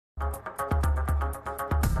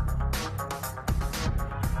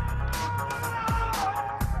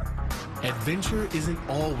Adventure isn't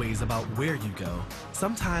always about where you go.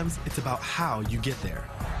 Sometimes it's about how you get there.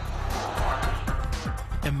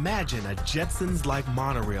 Imagine a Jetsons-like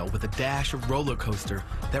monorail with a dash of roller coaster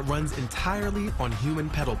that runs entirely on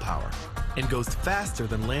human pedal power and goes faster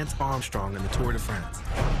than Lance Armstrong in the Tour de France.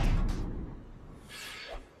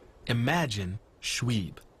 Imagine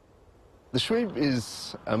Shweeb. The Shweeb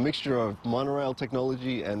is a mixture of monorail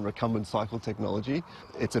technology and recumbent cycle technology.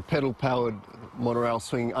 It's a pedal-powered monorail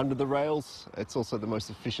swinging under the rails. It's also the most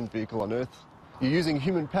efficient vehicle on Earth. You're using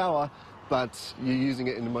human power, but you're using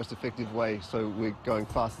it in the most effective way, so we're going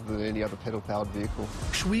faster than any other pedal-powered vehicle.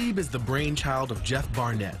 Shweeb is the brainchild of Geoff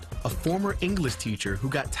Barnett, a former English teacher who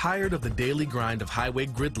got tired of the daily grind of highway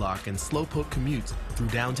gridlock and slowpoke commutes through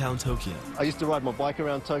downtown Tokyo. I used to ride my bike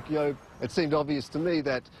around Tokyo. It seemed obvious to me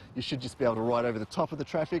that you should just be able to ride over the top of the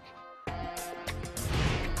traffic.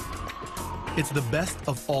 It's the best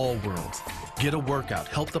of all worlds. Get a workout,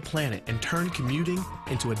 help the planet, and turn commuting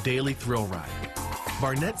into a daily thrill ride.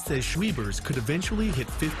 Barnett says Shweebers could eventually hit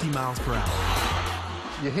 50 miles per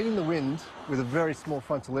hour. You're hitting the wind with a very small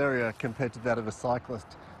frontal area compared to that of a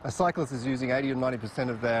cyclist. A cyclist is using 80 or 90%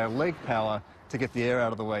 of their leg power to get the air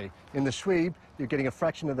out of the way. In the Shweeb, you're getting a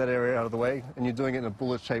fraction of that area out of the way, and you're doing it in a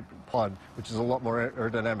bullet-shaped pod, which is a lot more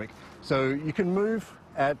aerodynamic. So you can move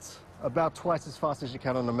at about twice as fast as you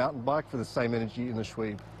can on a mountain bike for the same energy in the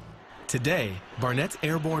Shweeb. Today, Barnett's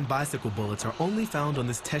airborne bicycle bullets are only found on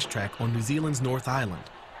this test track on New Zealand's North Island,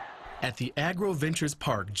 at the Agro Ventures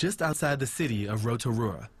Park just outside the city of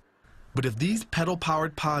Rotorua. But if these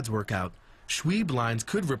pedal-powered pods work out, Shweeb lines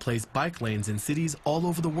could replace bike lanes in cities all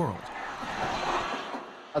over the world.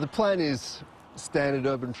 The plan is standard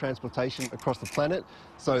urban transportation across the planet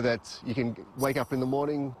so that you can wake up in the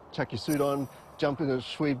morning, chuck your suit on, jump in a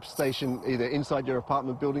Shweeb station either inside your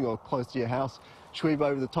apartment building or close to your house, Shweeb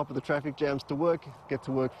over the top of the traffic jams to work, get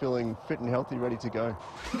to work feeling fit and healthy, ready to go.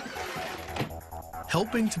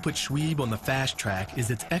 Helping to put Shweeb on the fast track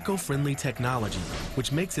is its eco-friendly technology,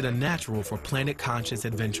 which makes it a natural for planet-conscious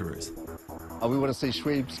adventurers. We want to see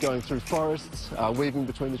Shweebs going through forests, weaving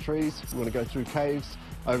between the trees. We want to go through caves,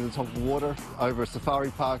 over the top of the water, over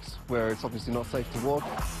safari parks where it's obviously not safe to walk.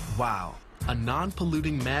 Wow, a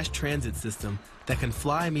non-polluting mass transit system that can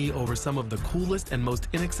fly me over some of the coolest and most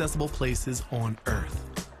inaccessible places on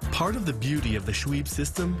Earth. Part of the beauty of the Shweeb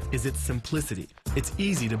system is its simplicity. It's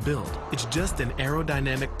easy to build. It's just an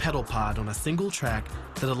aerodynamic pedal pod on a single track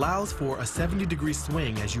that allows for a 70-degree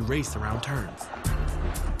swing as you race around turns.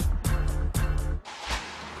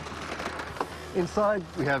 Inside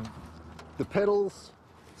we have the pedals,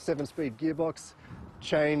 7-speed gearbox,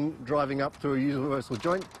 chain driving up through a universal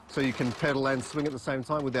joint so you can pedal and swing at the same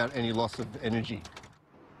time without any loss of energy.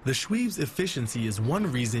 The Shweeb's efficiency is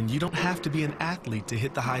one reason you don't have to be an athlete to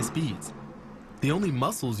hit the high speeds. The only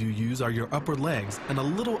muscles you use are your upper legs, and a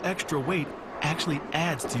little extra weight actually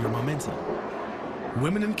adds to your momentum.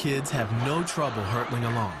 Women and kids have no trouble hurtling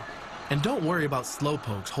along. And don't worry about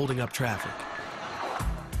slowpokes holding up traffic.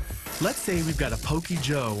 Let's say we've got a pokey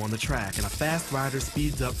Joe on the track and a fast rider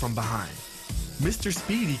speeds up from behind. Mr.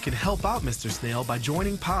 Speedy can help out Mr. Snail by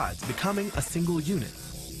joining pods, becoming a single unit.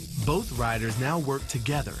 Both riders now work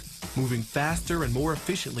together, moving faster and more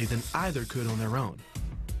efficiently than either could on their own.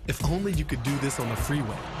 If only you could do this on the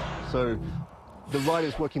freeway. So the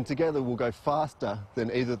riders working together will go faster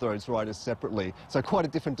than either of those riders separately. So quite a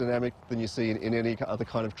different dynamic than you see in any other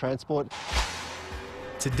kind of transport.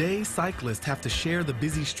 Today, cyclists have to share the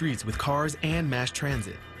busy streets with cars and mass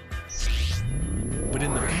transit. But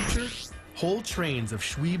in the future, whole trains of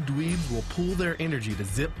Shweeb dweebs will pool their energy to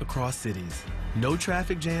zip across cities. No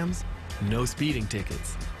traffic jams, no speeding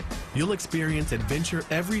tickets. You'll experience adventure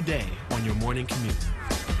every day on your morning commute.